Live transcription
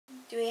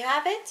Do we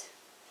have it?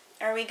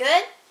 Are we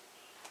good?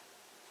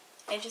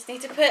 I just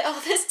need to put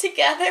all this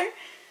together.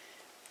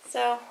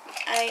 So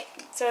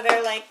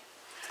they're like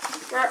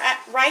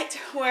right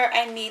where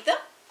I need them.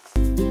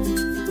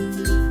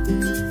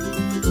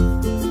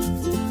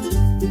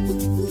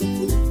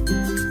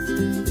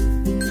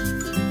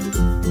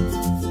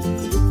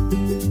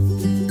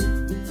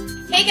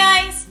 Hey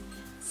guys!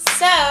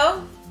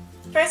 So,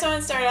 first I want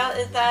to start out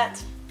is that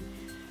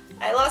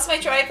I lost my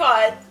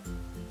tripod.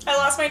 I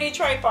lost my new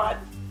tripod.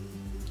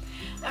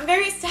 I'm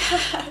very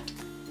sad.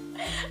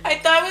 I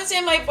thought it was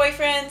in my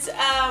boyfriend's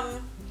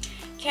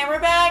camera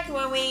bag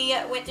when we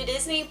went to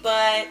Disney,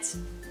 but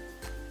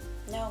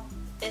no,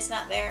 it's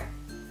not there.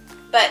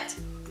 But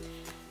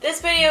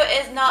this video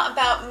is not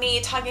about me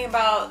talking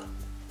about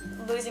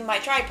losing my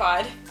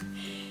tripod.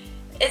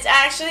 It's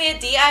actually a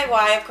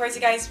DIY. Of course,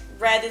 you guys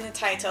read in the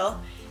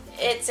title.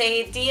 It's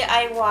a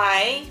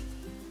DIY.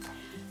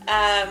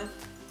 I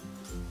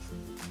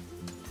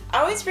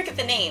always forget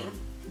the name.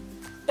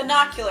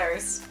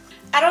 Binoculars.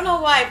 I don't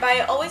know why, but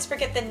I always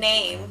forget the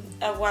name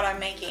of what I'm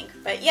making.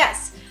 But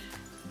yes,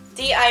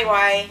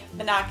 DIY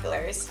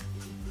binoculars.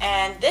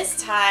 And this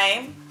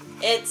time,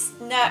 it's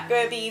not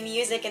going to be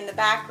music in the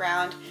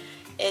background.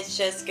 It's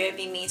just going to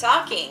be me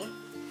talking.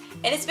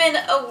 And it's been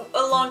a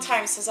long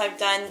time since I've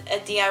done a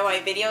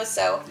DIY video,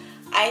 so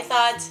I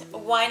thought,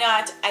 why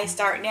not I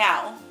start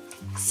now?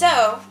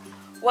 So,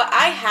 what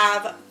I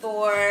have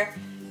for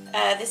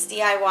this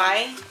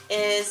DIY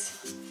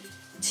is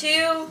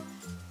 2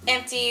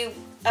 empty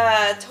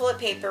toilet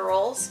paper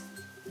rolls,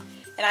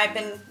 and I've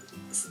been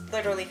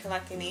literally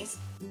collecting these.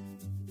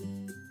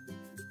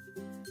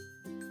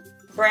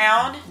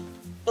 Brown,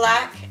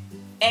 black,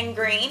 and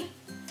green.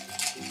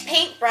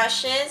 Paint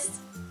brushes,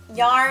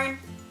 yarn,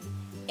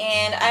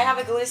 and I have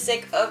a glue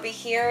stick over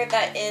here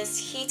that is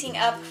heating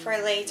up for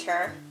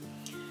later.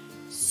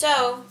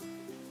 So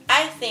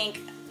I think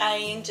I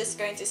am just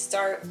going to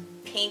start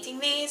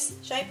painting these.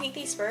 Should I paint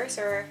these first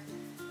or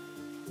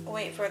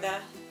wait for the...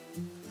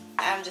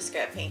 I'm just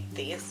gonna paint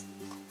these.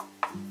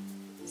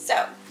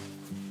 So,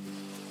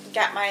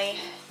 got my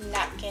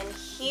napkin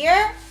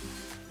here.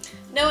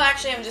 No,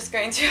 actually I'm just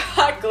going to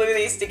hot glue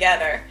these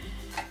together.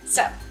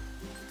 So,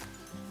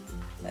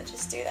 let's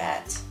just do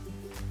that.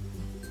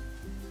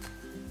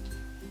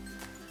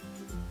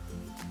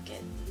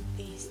 Get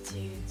these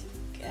 2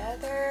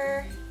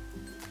 together.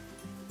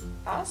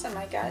 Awesome,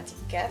 I got it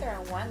together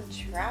on one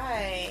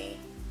try.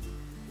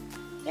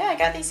 Yeah, I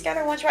got these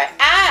together on one try.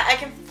 Ah, I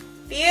can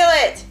feel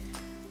it.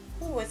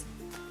 Ooh, it's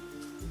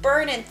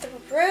burning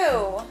through.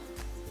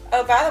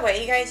 Oh, by the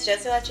way, you guys,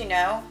 just to let you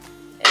know,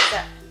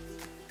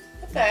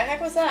 what the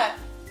heck was that?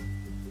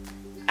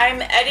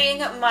 I'm editing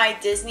my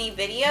Disney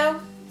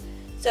video,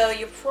 so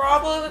you'll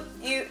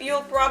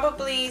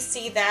probably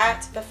see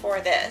that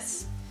before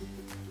this.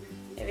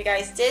 If you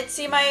guys did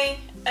see my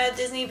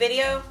Disney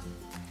video,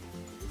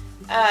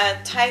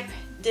 type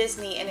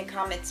Disney in the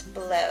comments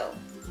below,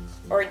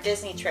 or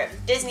Disney trip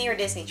in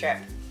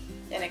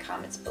the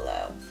comments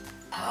below.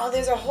 Oh,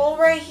 there's a hole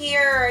right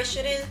here. I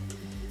should have...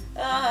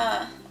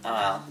 oh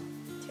well,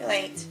 too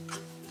late.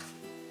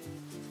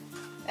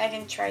 I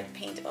can try to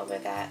paint over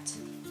that.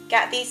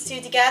 Got these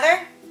 2 together.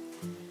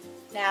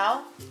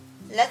 Now,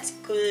 let's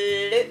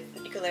glue.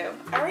 I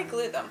already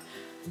glued them.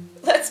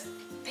 Let's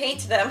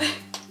paint them.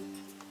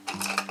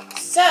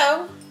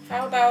 So,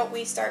 how about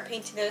we start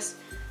painting this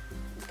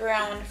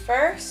brown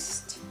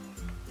first?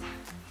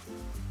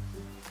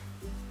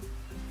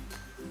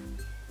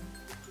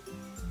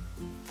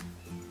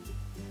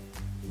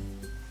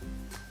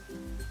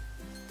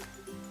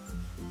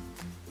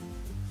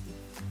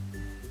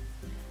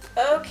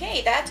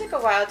 Okay, that took a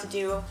while to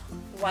do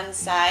one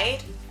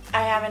side.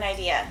 I have an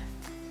idea.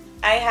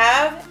 I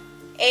have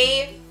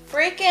a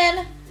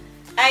freaking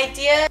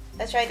idea.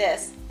 Let's try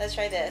this. Let's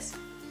try this.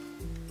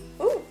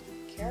 Ooh,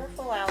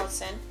 careful,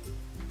 Allison.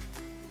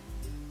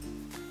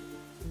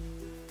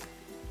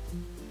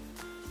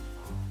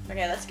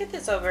 Okay, let's get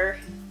this over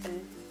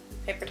in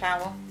paper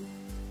towel.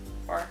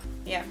 Or,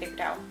 yeah, paper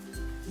towel.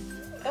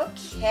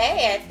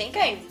 Okay, I think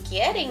I'm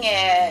getting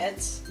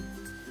it.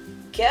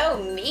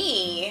 Go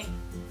me.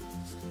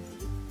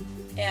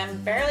 And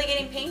I'm barely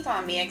getting paint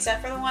on me,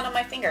 except for the one on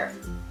my finger.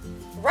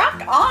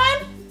 Rock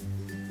on!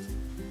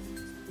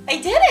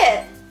 I did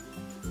it!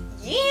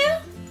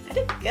 Yeah! I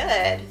did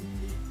good.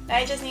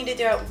 I just need to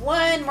do it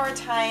one more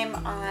time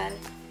on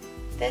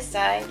this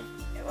side.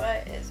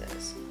 What is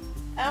this?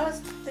 Oh, it's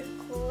the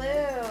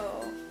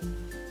glue.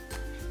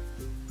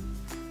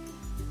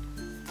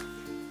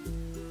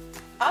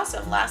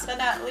 Awesome, last but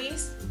not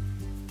least.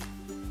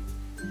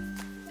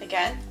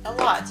 Again, a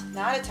lot,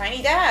 not a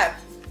tiny dab.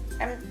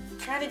 I'm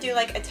trying to do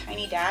like a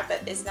tiny dab,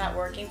 but it's not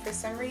working for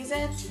some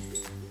reason.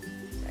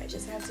 So I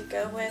just have to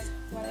go with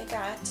what I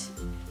got.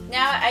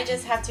 Now I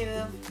just have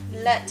to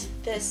let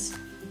this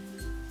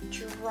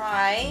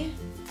dry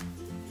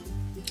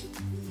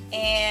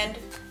and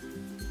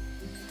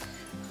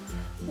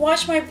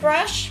wash my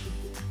brush.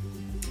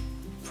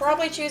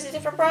 Probably choose a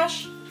different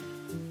brush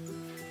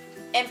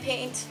and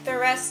paint the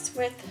rest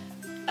with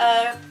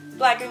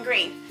black and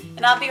green.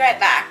 And I'll be right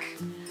back.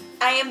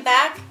 I am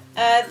back.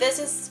 This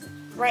is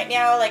right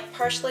now like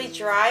partially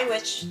dry,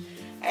 which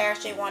I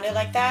actually want it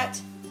like that.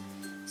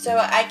 So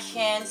I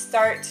can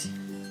start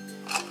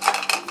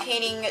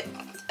painting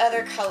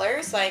other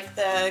colors like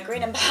the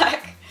green and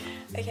black.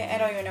 Okay, I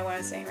don't even know what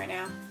I'm saying right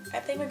now. I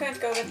think we're going to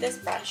go with this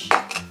brush.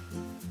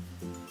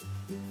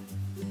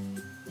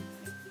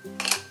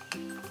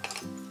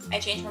 I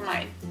changed my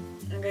mind.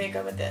 I'm going to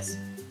go with this.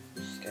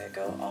 Just going to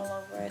go all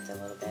over it a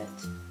little bit.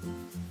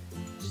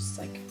 Just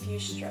like a few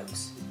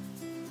strokes.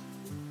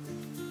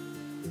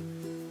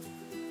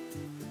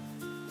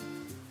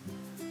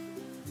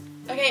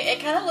 Okay, it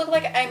kind of looked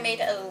like I made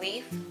a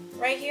leaf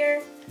right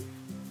here.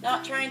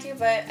 Not trying to,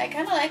 but I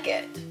kind of like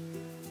it.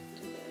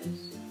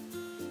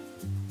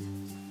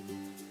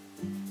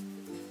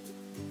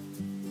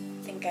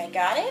 I think I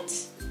got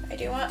it. I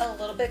do want a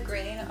little bit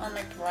green on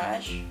my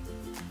brush.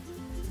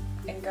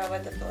 And go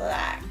with the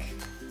black.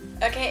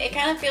 Okay, it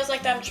kind of feels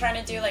like I'm trying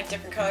to do like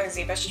different color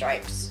zebra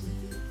stripes.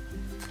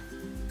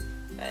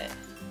 But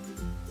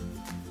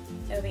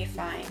it'll be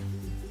fine.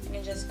 I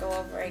can just go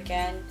over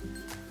again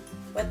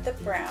with the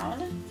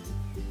brown.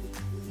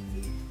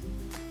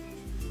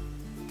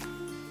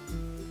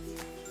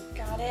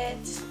 Got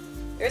it.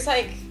 There's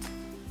like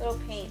little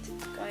paint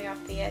going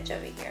off the edge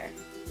over here.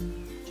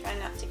 Try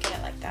not to get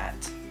it like that.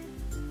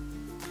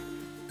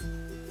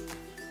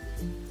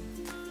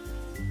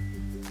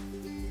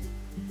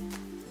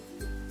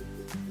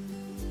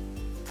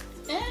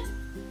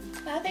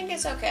 I think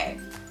it's okay.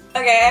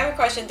 Okay, I have a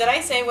question. Did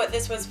I say what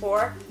this was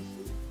for?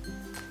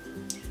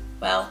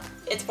 Well,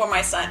 it's for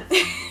my son.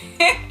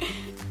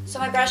 So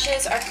my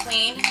brushes are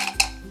clean.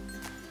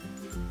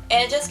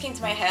 And it just came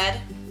to my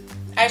head.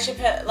 I should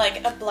put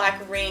like a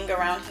black ring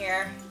around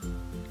here.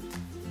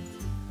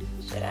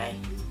 Should I?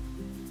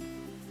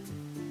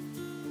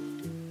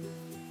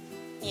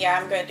 Yeah,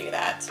 I'm gonna do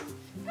that.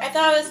 I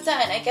thought it was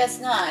done. I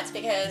guess not,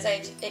 because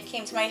it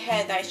came to my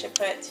head that I should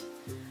put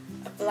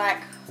a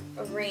black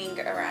ring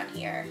around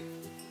here.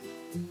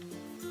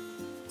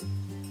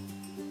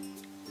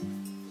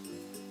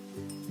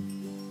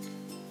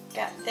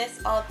 Got this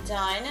all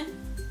done.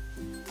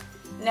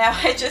 Now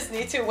I just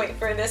need to wait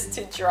for this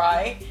to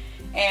dry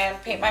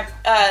and paint my,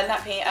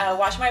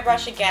 wash my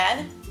brush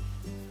again.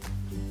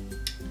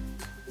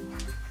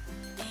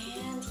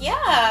 And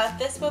yeah,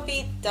 this will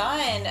be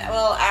done.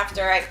 Well,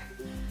 after I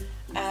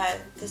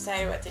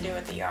decide what to do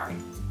with the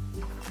yarn.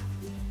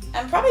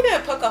 I'm probably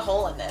gonna poke a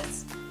hole in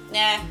this.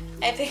 Nah,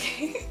 I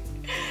think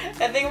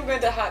I'm going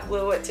to hot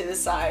glue it to the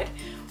side.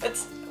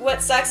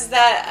 What sucks is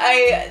that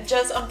I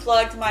just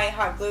unplugged my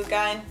hot glue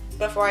gun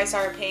before I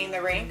started painting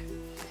the ring.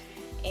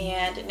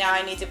 And now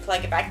I need to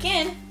plug it back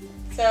in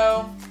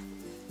so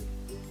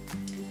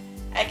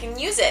I can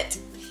use it.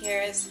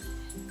 Here's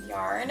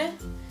yarn.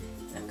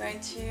 I'm going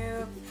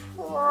to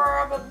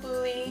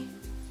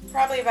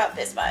probably about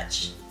this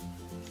much.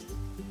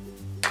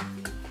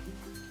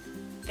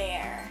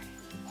 There.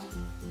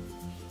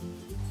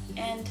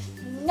 And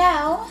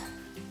now,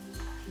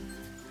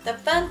 the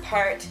fun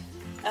part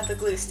of the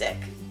glue stick.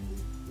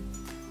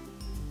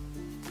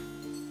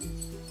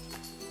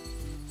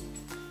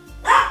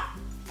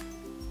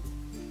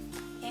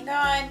 Hang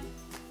on.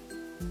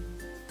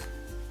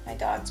 My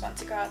dogs want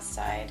to go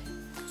outside.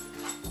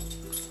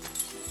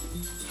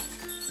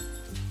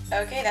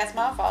 Okay, that's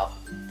my fault.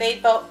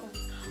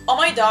 All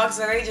my dogs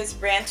literally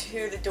just ran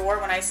to the door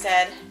when I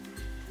said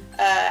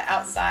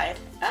outside.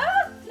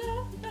 Ah,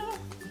 no.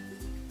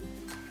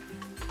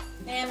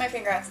 And my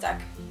finger got stuck.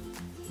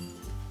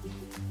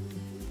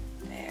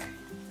 There.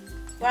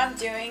 What I'm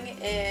doing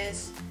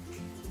is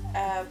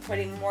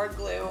putting more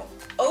glue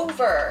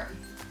over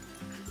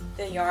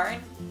the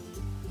yarn.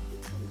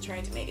 I'm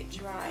trying to make it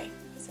dry.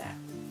 What's that?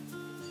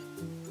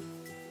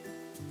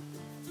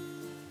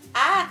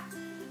 Ah!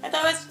 I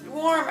thought it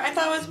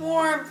was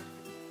warm.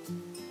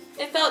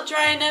 It felt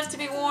dry enough to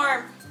be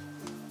warm.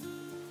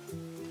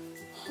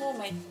 Oh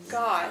my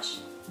gosh.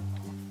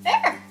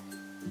 There!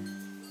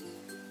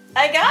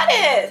 I got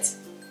it!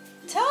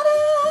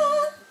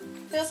 Ta-da!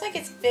 Feels like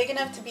it's big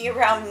enough to be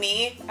around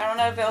me. I don't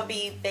know if it'll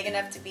be big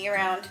enough to be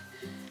around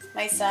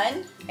my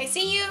son. I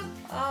see you.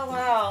 Oh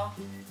wow.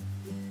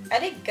 I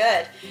did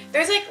good.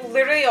 There's like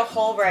literally a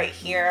hole right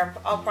here.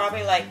 I'll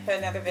probably like put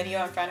another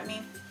video in front of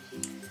me.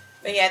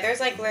 But yeah, there's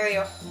like literally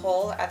a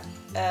hole at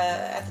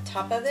the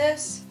top of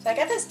this. So I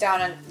got this down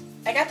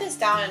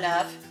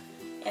enough,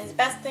 and it's the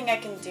best thing I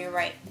can do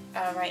right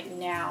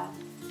now.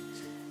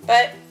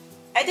 But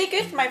I did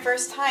good for my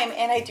first time,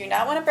 and I do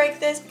not want to break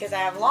this because I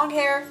have long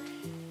hair,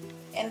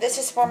 and this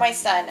is for my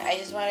son. I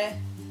just want to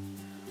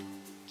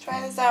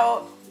try this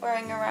out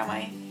wearing around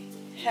my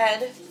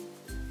head,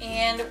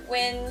 and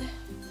when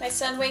my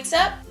son wakes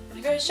up,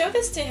 I'm going to show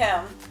this to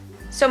him.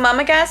 So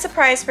Mama got a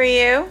surprise for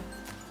you.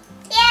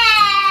 Yeah!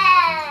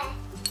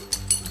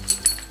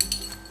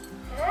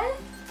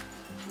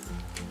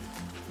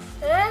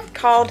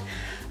 Called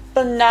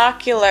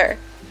Binocular.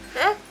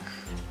 Huh?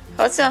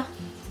 What's up?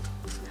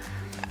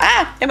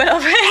 Ah! It went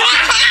over.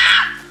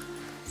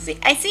 See,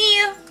 I see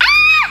you.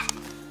 Ah!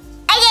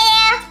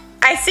 I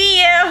I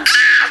see you.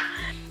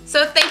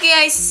 So thank you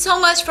guys so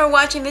much for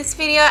watching this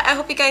video. I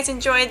hope you guys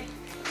enjoyed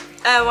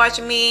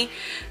watching me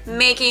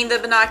making the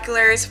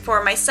binoculars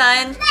for my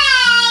son.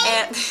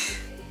 And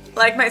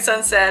like my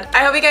son said,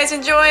 I hope you guys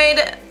enjoyed.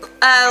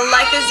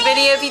 Like this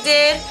video if you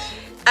did.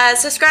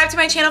 Subscribe to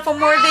my channel for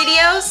more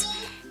videos.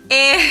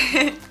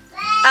 And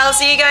I'll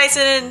see you guys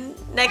in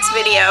the next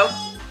video.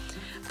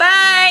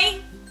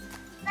 Bye!